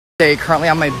Currently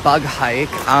on my bug hike.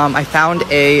 I found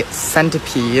a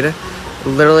centipede.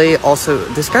 Literally, also,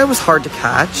 this guy was hard to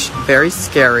catch. Very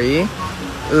scary.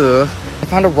 Ugh. I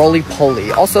found a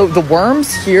roly-poly. Also, the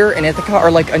worms here in Ithaca are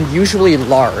like unusually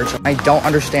large. I don't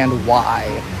understand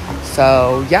why.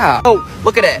 So, yeah. Oh,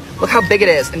 look at it. Look how big it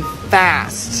is and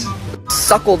fast.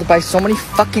 Suckled by so many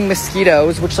fucking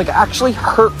mosquitoes, which like actually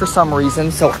hurt for some reason.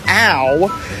 So,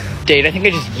 ow. Date, I think I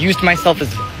just used myself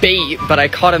as bait, but I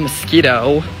caught a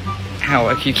mosquito. Ow,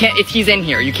 if he's in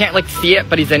here. You can't like see it,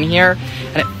 but he's in here.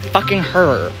 And it fucking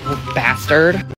hurt, little bastard.